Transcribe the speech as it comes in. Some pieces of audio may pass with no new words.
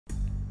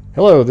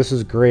Hello, this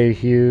is Gray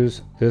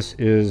Hughes. This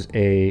is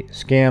a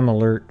scam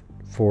alert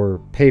for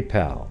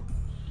PayPal.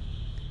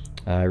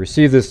 I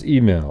received this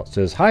email. It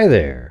says, "Hi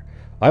there.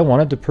 I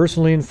wanted to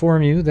personally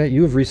inform you that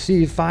you have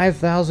received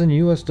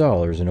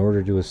 $5,000 in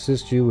order to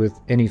assist you with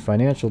any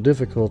financial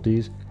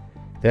difficulties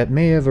that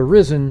may have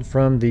arisen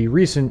from the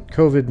recent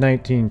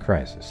COVID-19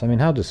 crisis." I mean,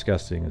 how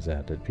disgusting is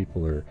that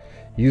people are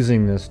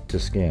using this to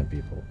scam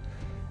people?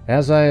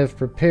 As I have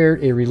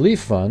prepared a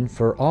relief fund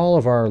for all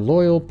of our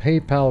loyal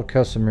PayPal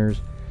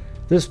customers,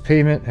 this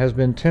payment has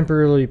been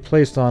temporarily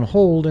placed on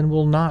hold and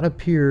will not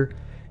appear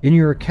in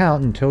your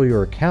account until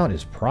your account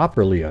is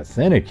properly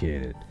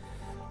authenticated.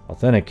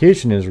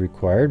 Authentication is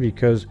required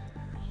because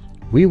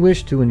we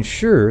wish to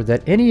ensure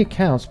that any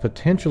accounts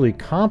potentially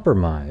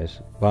compromised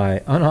by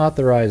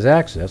unauthorized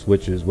access,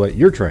 which is what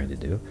you're trying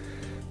to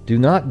do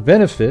not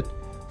benefit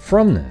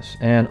from this,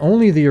 and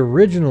only the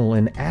original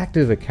and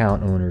active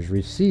account owners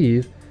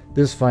receive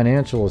this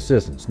financial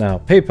assistance. Now,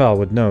 PayPal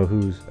would know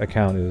whose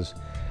account is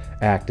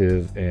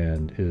active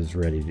and is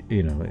ready to,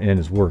 and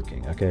is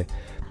working. Okay,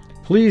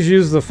 please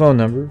use the phone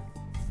number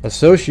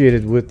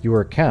associated with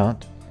your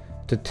account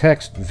to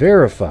text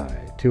verify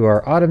to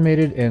our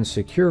automated and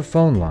secure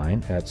phone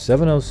line at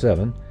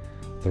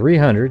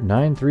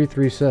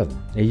 707-300-9337.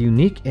 A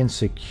unique and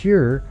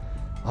secure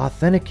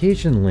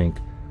authentication link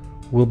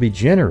will be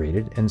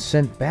generated and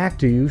sent back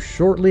to you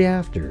shortly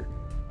after.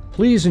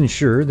 Please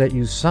ensure that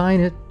you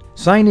sign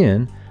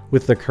in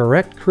with the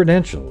correct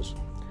credentials.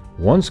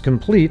 Once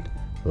complete,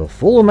 the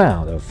full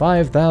amount of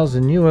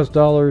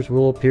 $5,000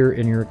 will appear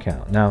in your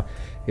account. Now,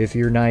 if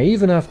you're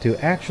naive enough to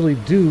actually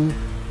do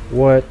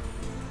what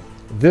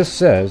this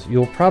says,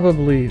 you'll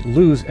probably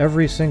lose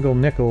every single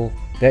nickel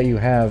that you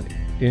have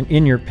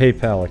in your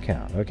PayPal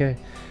account, okay?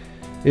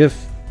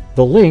 If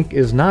the link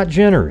is not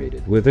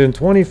generated within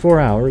 24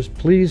 hours,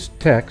 please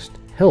text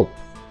HELP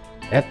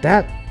at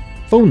that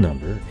phone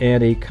number,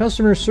 and a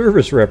customer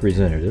service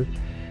representative,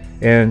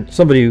 and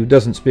somebody who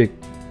doesn't speak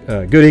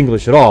good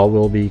English at all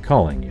will be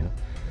calling you,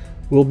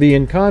 will be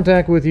in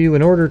contact with you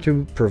in order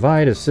to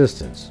provide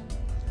assistance.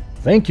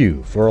 Thank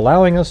you for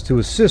allowing us to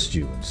assist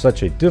you in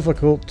such a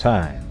difficult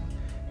time,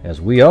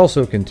 as we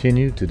also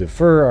continue to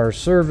defer our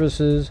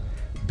services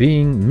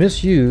being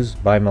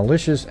misused by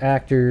malicious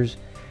actors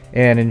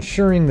and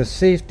ensuring the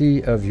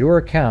safety of your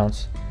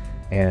accounts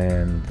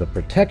and the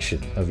protection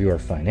of your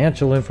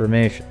financial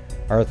information.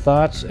 Our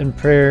thoughts and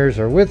prayers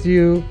are with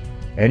you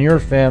and your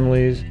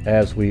families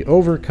as we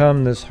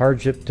overcome this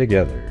hardship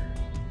together.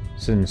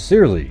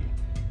 Sincerely,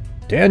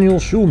 Daniel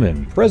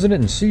Schulman,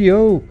 President and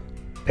CEO,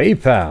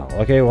 PayPal.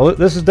 Okay, well,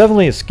 this is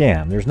definitely a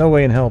scam. There's no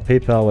way in hell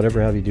PayPal would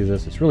ever have you do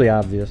this. It's really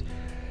obvious.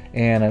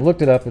 And I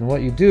looked it up, and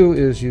what you do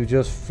is you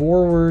just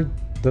forward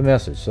the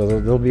message. So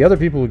there'll be other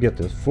people who get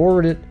this.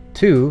 Forward it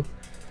to,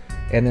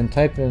 and then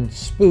type in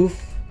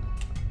spoof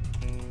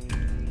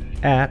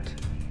at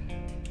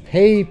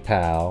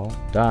paypal.com.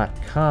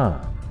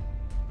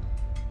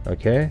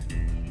 Okay?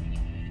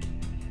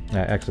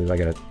 Actually, I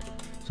got it.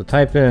 So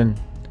type in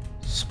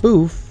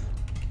spoof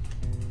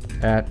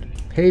at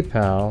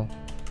paypal.com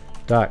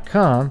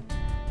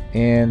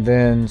and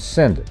then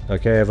send it.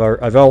 Okay,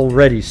 I've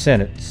already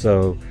sent it,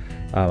 so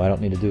I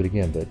don't need to do it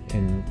again. But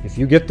if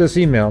you get this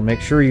email, make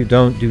sure you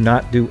do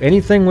not do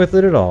anything with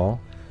it at all.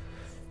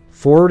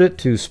 Forward it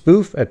to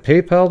spoof at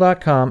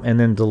paypal.com and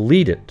then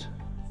delete it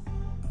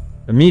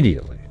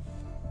immediately.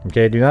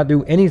 Okay, do not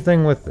do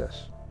anything with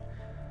this.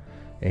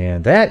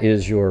 And that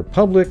is your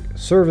public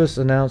service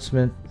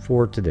announcement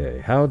for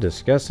today. How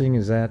disgusting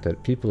is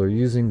that people are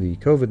using the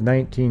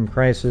COVID-19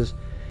 crisis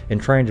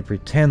and trying to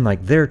pretend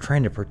like they're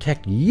trying to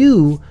protect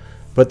you,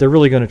 but they're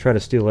really going to try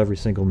to steal every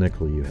single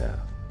nickel you have.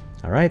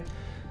 All right?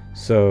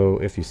 So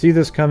if you see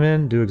this come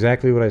in, do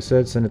exactly what I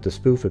said. Send it to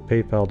spoof at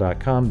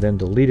paypal.com, then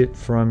delete it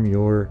from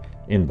your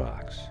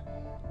inbox.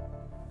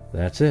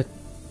 That's it.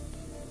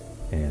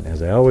 And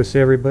as I always say,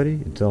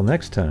 everybody, until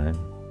next time,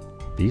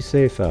 be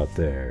safe out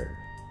there.